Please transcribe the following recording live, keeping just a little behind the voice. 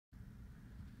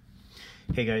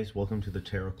Hey guys, welcome to the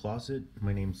Tarot Closet.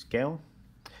 My name's Gail.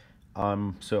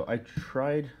 So I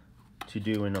tried to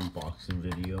do an unboxing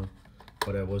video,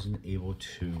 but I wasn't able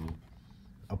to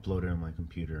upload it on my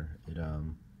computer.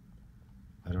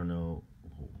 I don't know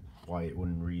why it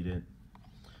wouldn't read it,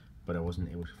 but I wasn't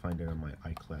able to find it on my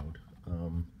iCloud.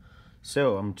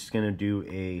 So I'm just gonna do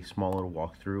a small little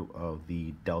walkthrough of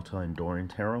the Delta and Dorian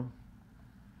Tarot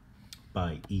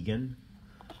by Egan.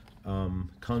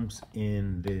 Comes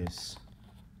in this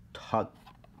tuck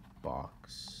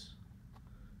box.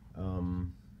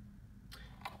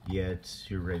 Yeah, it's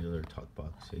your regular tuck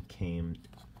box. It came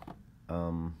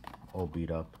all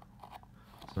beat up.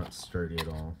 It's not sturdy at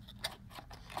all.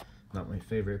 Not my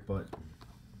favorite, but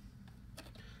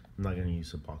I'm not gonna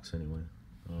use the box anyway.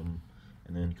 And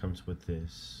then it comes with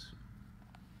this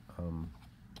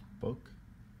book.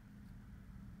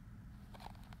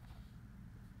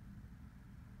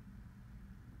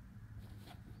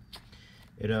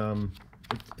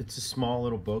 It's a small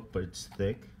little book, but it's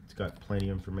thick. It's got plenty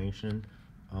of information.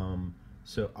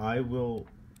 So I will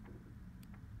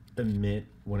admit,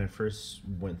 when I first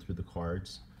went through the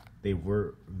cards, they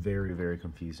were very, very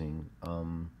confusing.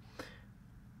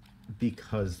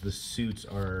 Because the suits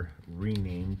are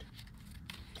renamed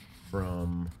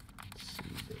from, let's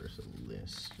see, there's a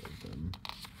list of them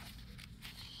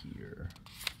here.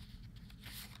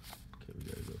 Okay, we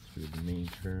gotta go through the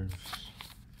majors.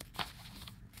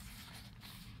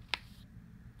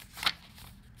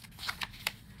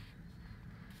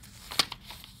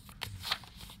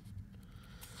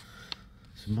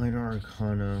 So Minor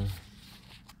Arcana.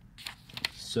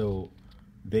 So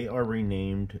they are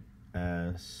renamed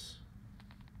as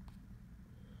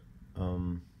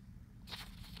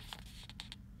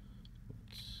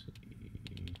let's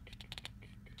see.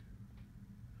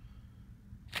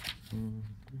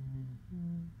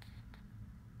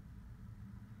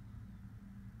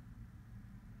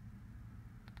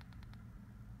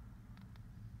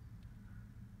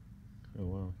 Oh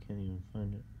wow, can't even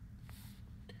find it.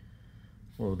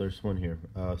 Well, there's one here.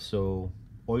 So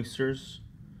oysters,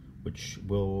 which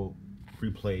will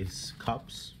replace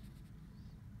cups.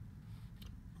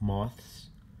 Moths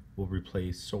will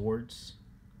replace swords.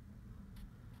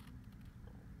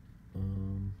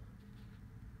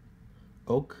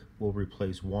 Oak will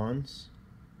replace wands.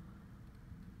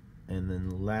 And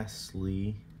then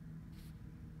lastly,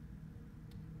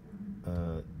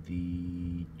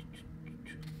 the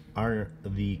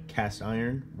cast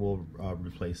iron will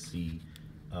replace the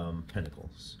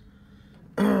pentacles.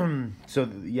 So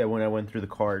yeah, when I went through the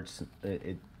cards,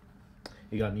 it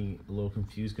got me a little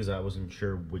confused because I wasn't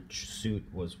sure which suit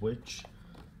was which.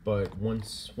 But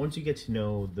once you get to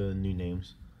know the new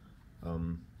names,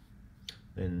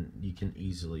 then you can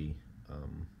easily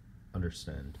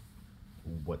understand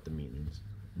what the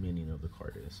meaning of the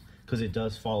card is, because it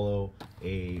does follow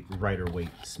a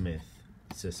Rider-Waite-Smith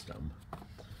system.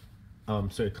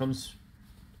 So it comes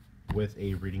with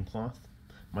a reading cloth.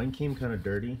 Mine came kind of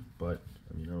dirty, but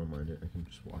I mean, I don't mind it. I can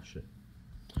just wash it.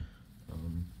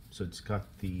 So it's got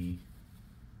the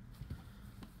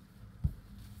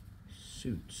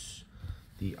suits,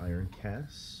 the iron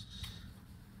casts.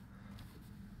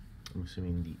 I'm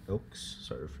assuming the oaks.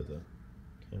 Sorry for the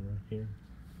camera here.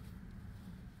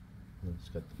 And it's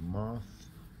got the moth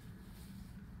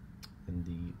and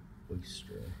the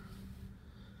oyster.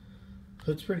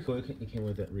 So it's pretty cool. It came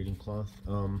with that reading cloth.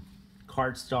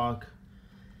 Cardstock.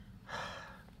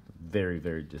 Very,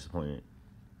 very disappointing.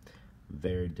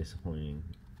 Very disappointing.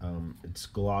 It's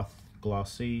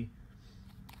glossy,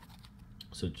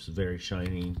 so it's very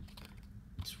shiny.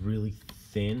 It's really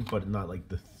thin, but not like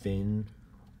the thin,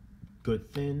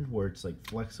 good thin, where it's like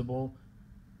flexible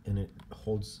and it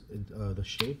holds the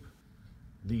shape.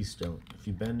 These don't. If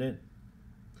you bend it,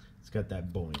 it's got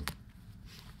that bowing.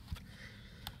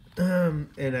 And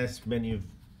as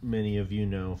many of you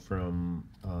know from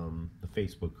the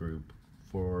Facebook group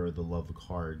for the Love of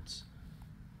Cards,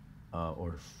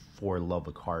 or for Love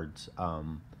of Cards,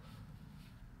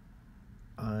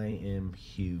 I am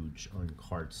huge on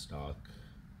cardstock.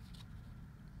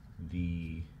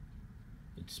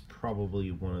 It's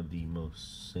probably one of the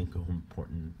most single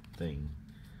important thing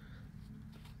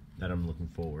that I'm looking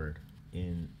forward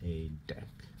in a deck.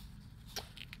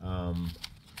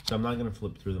 So I'm not gonna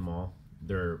flip through them all.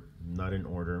 They're not in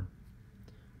order.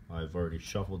 I've already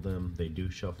shuffled them. They do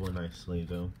shuffle nicely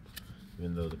though,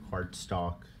 even though the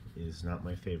cardstock is not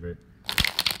my favorite.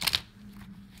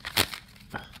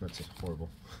 That's just horrible.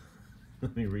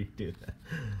 Let me redo that.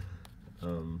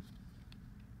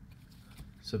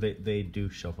 So they do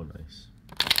shuffle nice.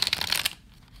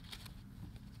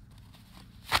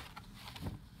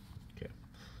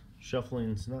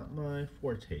 Shuffling's not my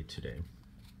forte today.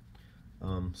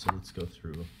 So let's go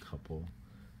through a couple.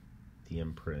 The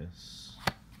Empress,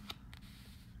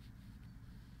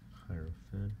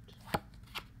 Hierophant,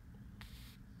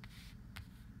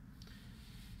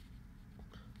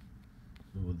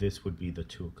 this would be the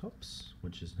Two of Cups,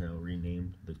 which is now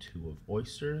renamed the Two of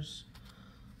Oysters,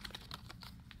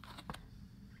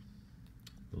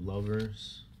 the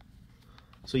Lovers.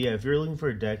 So yeah, if you're looking for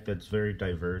a deck that's very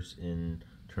diverse in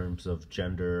terms of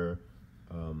gender,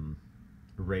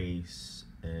 race,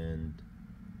 and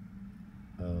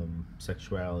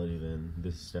sexuality, then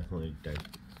this is definitely a deck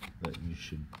that you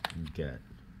should get.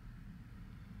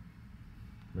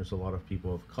 There's a lot of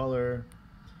people of color,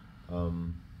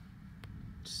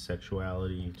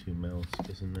 sexuality, 2 males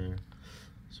is in there.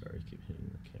 Sorry, I keep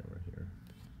hitting the camera here.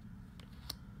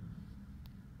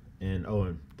 And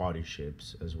and body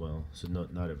shapes as well. So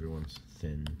not everyone's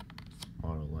thin,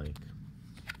 model-like.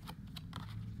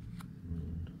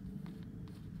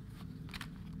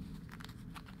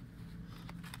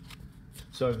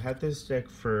 So I've had this deck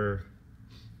for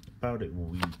about a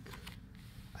week.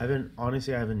 I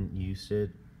haven't used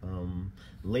it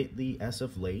lately. As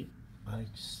of late, I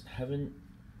just haven't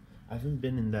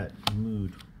been in that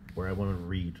mood where I want to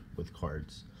read with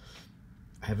cards.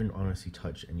 I haven't honestly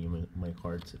touched any of my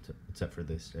cards except for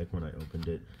this deck when I opened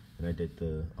it and I did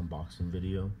the unboxing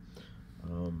video.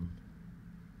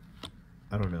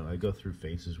 I don't know, I go through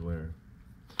phases where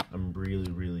I'm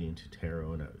really into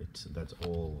tarot, and that's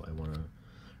all I want to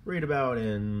read about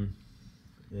and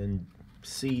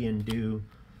see and do.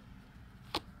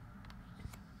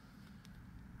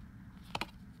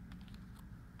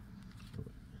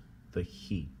 The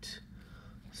Heat.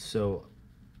 So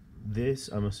this,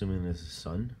 I'm assuming this is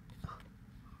Sun.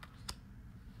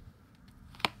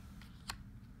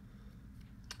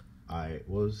 I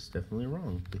was definitely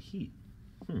wrong. The Heat.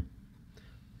 I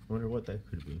wonder what that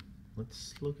could be.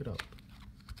 Let's look it up.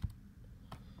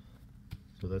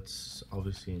 So that's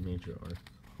obviously a major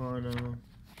arcana. Let's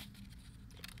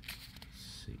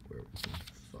see where we can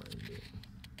find it.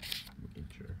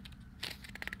 Major.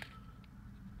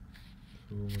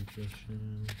 Cool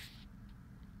Magician.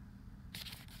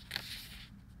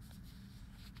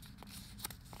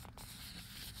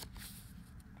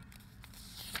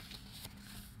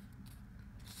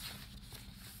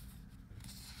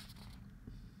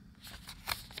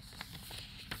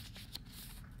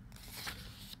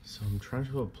 So I'm trying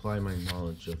to apply my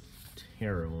knowledge of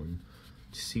tarot and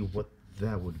to see what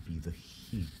that would be. The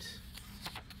Heat.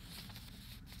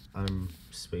 I'm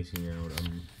spacing out.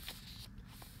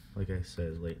 Like I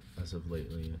said, as of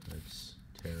lately, it's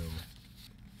tarot.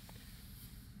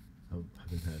 I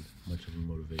haven't had much of a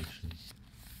motivation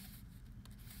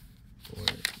for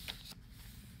it.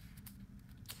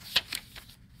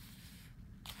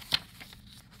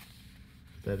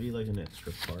 Would that be like an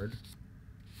extra card?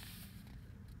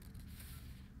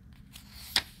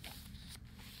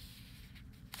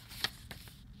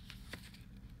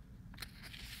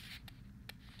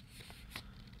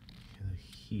 Okay, the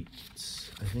Heat.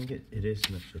 I think it is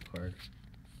an extra card.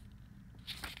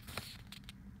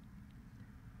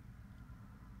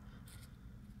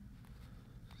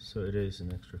 So it is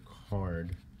an extra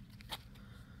card.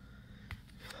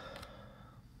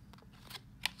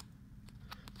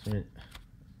 And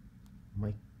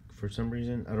for some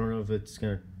reason, I don't know if it's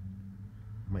gonna,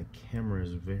 my camera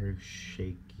is very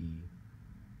shaky,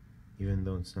 even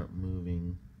though it's not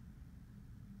moving.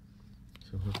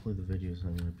 So hopefully the video is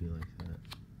not gonna be like that.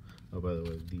 Oh, by the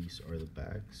way, these are the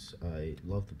backs. I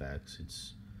love the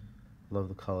backs. Love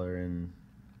the color, and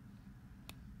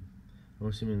I'm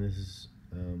assuming this is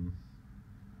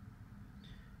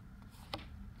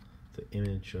the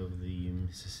image of the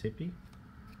Mississippi.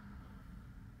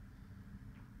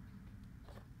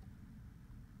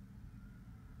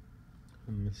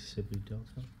 The Mississippi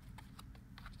Delta.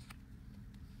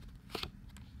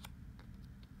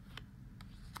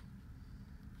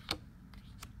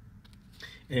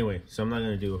 Anyway, so I'm not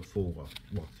going to do a full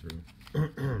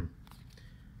walkthrough.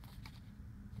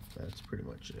 That's pretty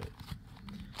much it.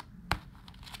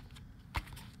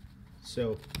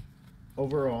 So,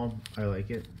 overall, I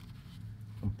like it.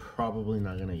 I'm probably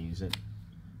not going to use it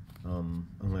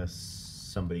unless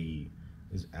somebody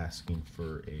is asking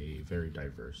for a very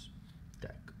diverse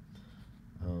deck.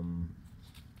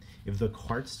 If the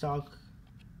cardstock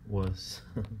was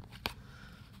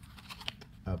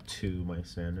up to my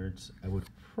standards, I would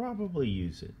probably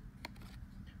use it,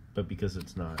 but because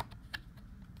it's not,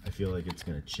 I feel like it's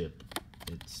gonna chip.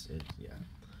 It's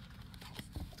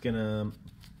gonna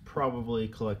probably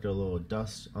collect a little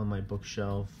dust on my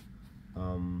bookshelf.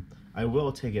 I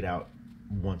will take it out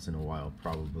once in a while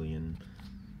probably, and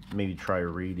maybe try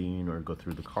reading or go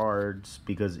through the cards,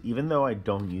 because even though I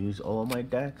don't use all of my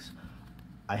decks,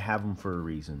 I have them for a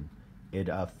reason. It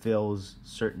fills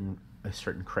a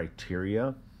certain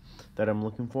criteria that I'm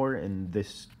looking for, and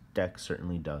this deck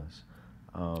certainly does.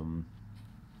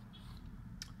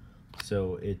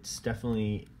 So it's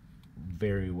definitely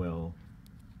very well,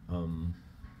 a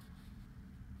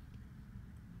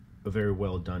very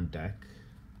well done deck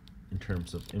in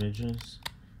terms of images,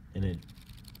 and it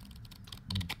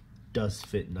does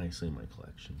fit nicely in my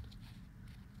collection.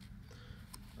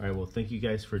 Alright, well, thank you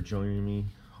guys for joining me.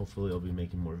 Hopefully I'll be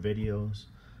making more videos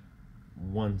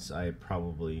once I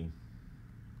probably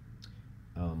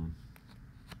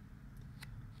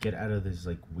get out of this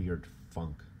like weird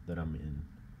funk that I'm in,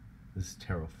 this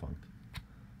tarot funk.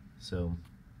 So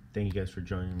thank you guys for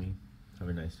joining me. Have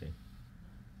a nice day.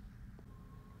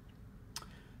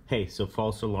 Hey, so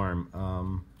false alarm.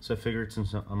 So I figured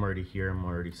since I'm already here, I'm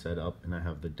already set up, and I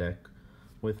have the deck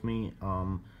with me,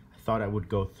 I thought I would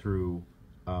go through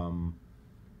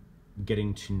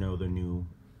getting to know the new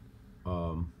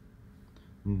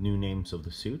names of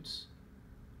the suits,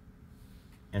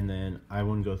 and then I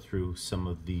want to go through some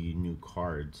of the new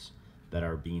cards that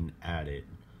are being added.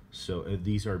 So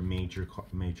these are major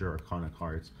arcana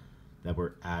cards that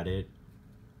were added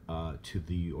to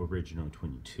the original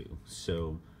 22.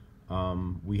 So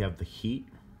we have the Heat,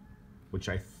 which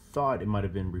I thought it might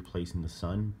have been replacing the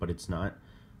Sun, but it's not.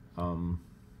 And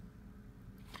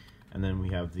then we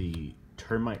have the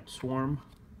Termite Swarm,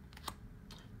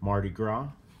 Mardi Gras,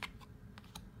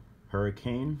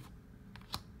 Hurricane,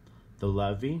 the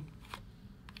Levy,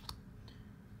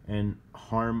 and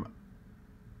Harm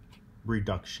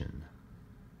Reduction.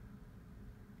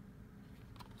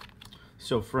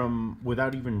 So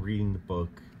without even reading the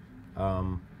book,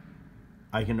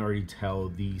 I can already tell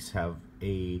these have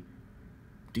a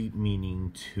deep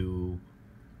meaning to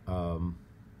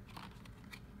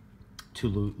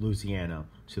Louisiana,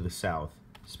 to the South,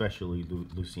 especially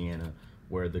Louisiana,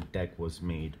 where the deck was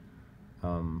made.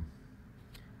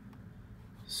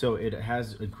 So it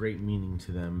has a great meaning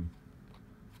to them.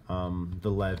 The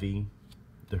Levy,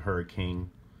 the Hurricane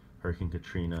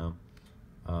Katrina,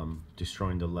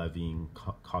 destroying the levee and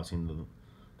causing the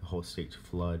whole state to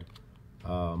flood.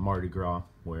 Mardi Gras,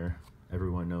 where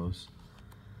everyone knows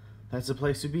that's the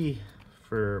place to be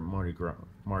for Mardi Gras.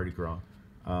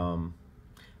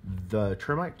 The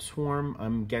Termite Swarm,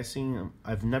 I'm guessing,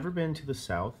 I've never been to the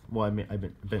South. Well, I mean, I've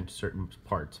been to certain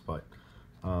parts, but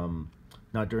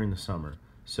not during the summer.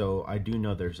 So I do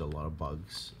know there's a lot of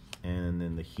bugs. And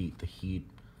then the heat,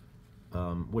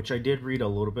 which I did read a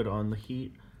little bit on the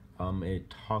heat.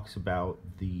 It talks about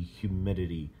the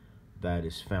humidity that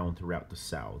is found throughout the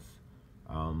South,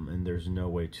 and there's no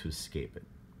way to escape it.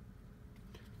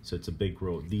 So it's a big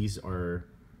role. These are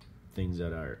things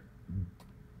that are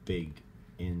big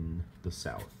in the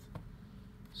South,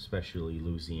 especially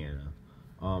Louisiana.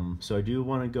 So I do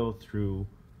want to go through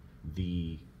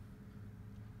the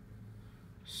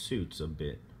suits a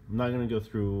bit. I'm not going to go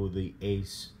through the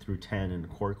ace through 10 and the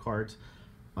court cards.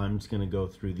 I'm just going to go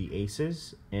through the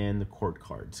aces and the court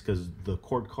cards, because the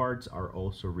court cards are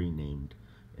also renamed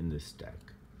in this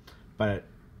deck. But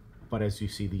as you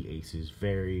see, the aces,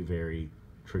 very, very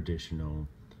traditional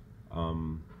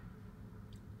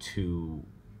to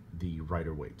the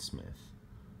Rider-Waite-Smith.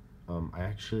 I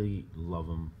actually love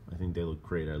them. I think they look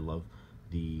great. I love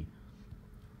the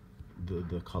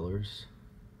colors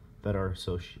that are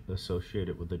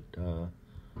associated with the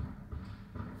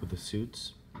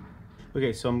suits.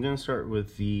 Okay, so I'm gonna start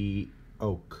with the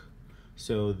oak.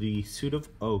 So the suit of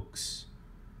oaks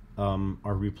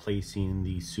are replacing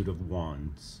the suit of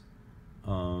wands.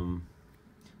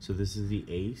 So this is the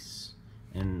ace,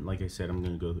 and like I said, I'm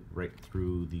gonna go right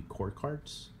through the court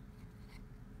cards.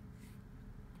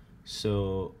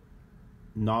 So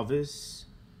novice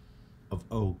of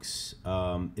oaks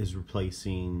is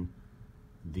replacing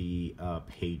the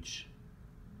page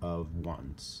of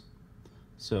wands.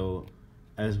 So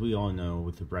as we all know,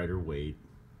 with the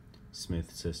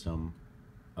Rider-Waite-Smith system,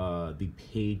 the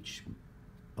page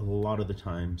a lot of the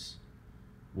times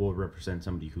will represent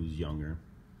somebody who's younger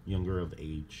of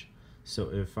age. So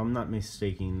if I'm not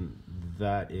mistaken,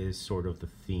 that is sort of the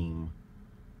theme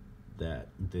that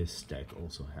this deck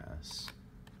also has.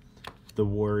 The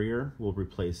warrior will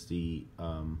replace the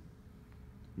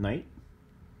knight.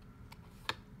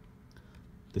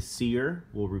 The seer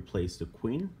will replace the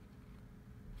queen.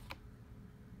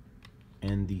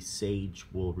 And the sage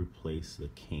will replace the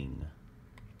king.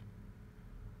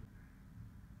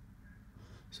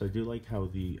 So I do like how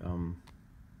the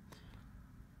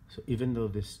so even though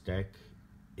this deck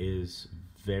is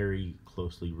very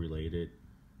closely related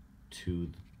to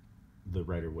the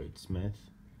Rider-Waite-Smith,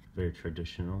 very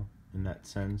traditional in that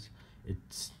sense.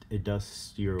 It does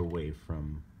steer away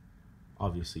from,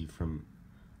 obviously, from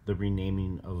the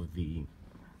renaming of the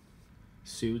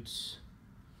suits,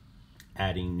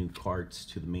 adding new cards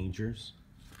to the majors.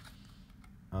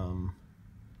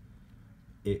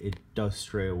 It does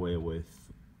stray away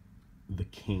with the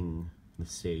king, the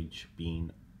sage, being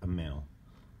a male,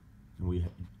 and we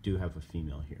do have a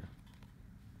female here.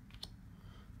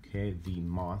 Okay, the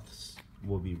moths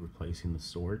will be replacing the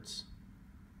swords,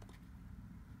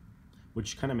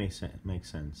 which kind of makes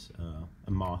sense.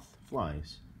 A moth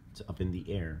flies; it's up in the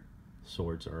air.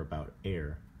 Swords are about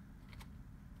air.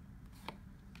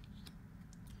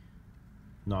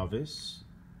 Novice,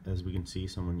 as we can see,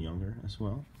 someone younger as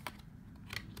well.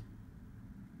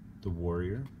 The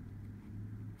warrior.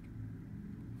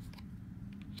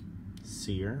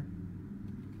 Seer.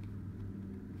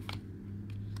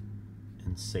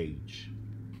 And sage.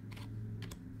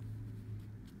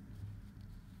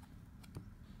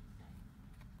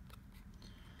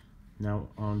 Now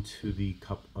on to the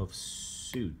cup of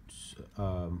suits,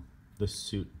 the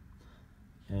suit,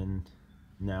 and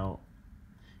now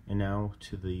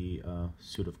to the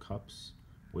suit of cups,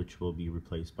 which will be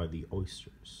replaced by the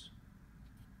oysters.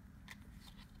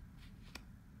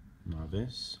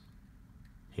 Novice,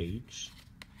 page,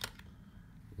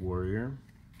 warrior,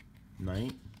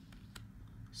 knight,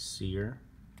 seer,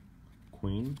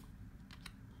 queen,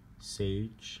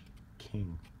 sage,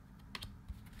 king.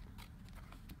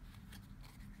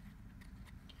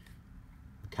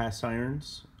 Cast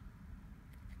irons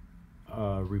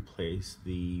replace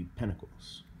the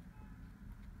pentacles.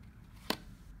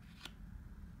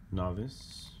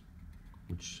 Novice,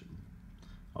 which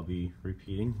I'll be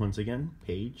repeating once again,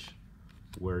 page,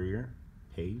 warrior,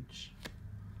 page,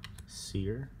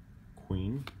 seer,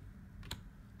 queen,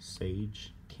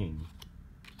 sage, king.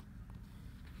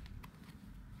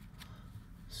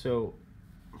 So,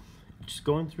 just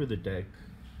going through the deck,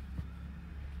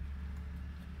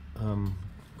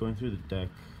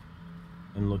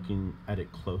 and looking at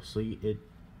it closely, it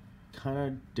kind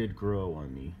of did grow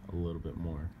on me a little bit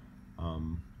more.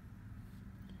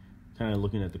 Kind of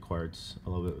looking at the cards a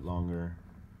little bit longer,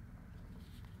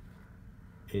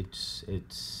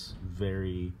 it's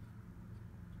very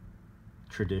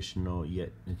traditional,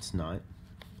 yet it's not.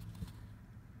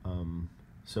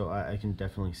 So I can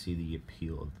definitely see the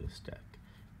appeal of this deck,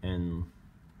 and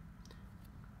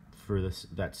for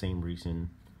that same reason,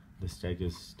 this deck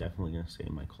is definitely going to stay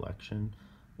in my collection.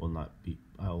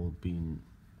 I'll be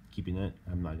keeping it.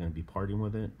 I'm not going to be parting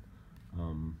with it.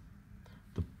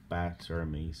 The backs are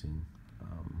amazing.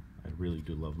 I really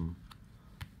do love them.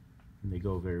 And they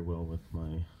go very well with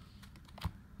my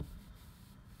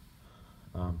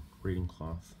reading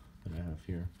cloth that I have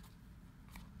here.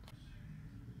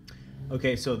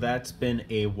 Okay, so that's been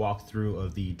a walkthrough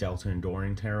of the Delta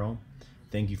Enduring Tarot.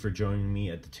 Thank you for joining me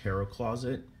at the Tarot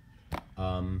Closet.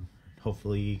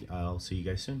 Hopefully I'll see you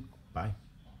guys soon. Bye.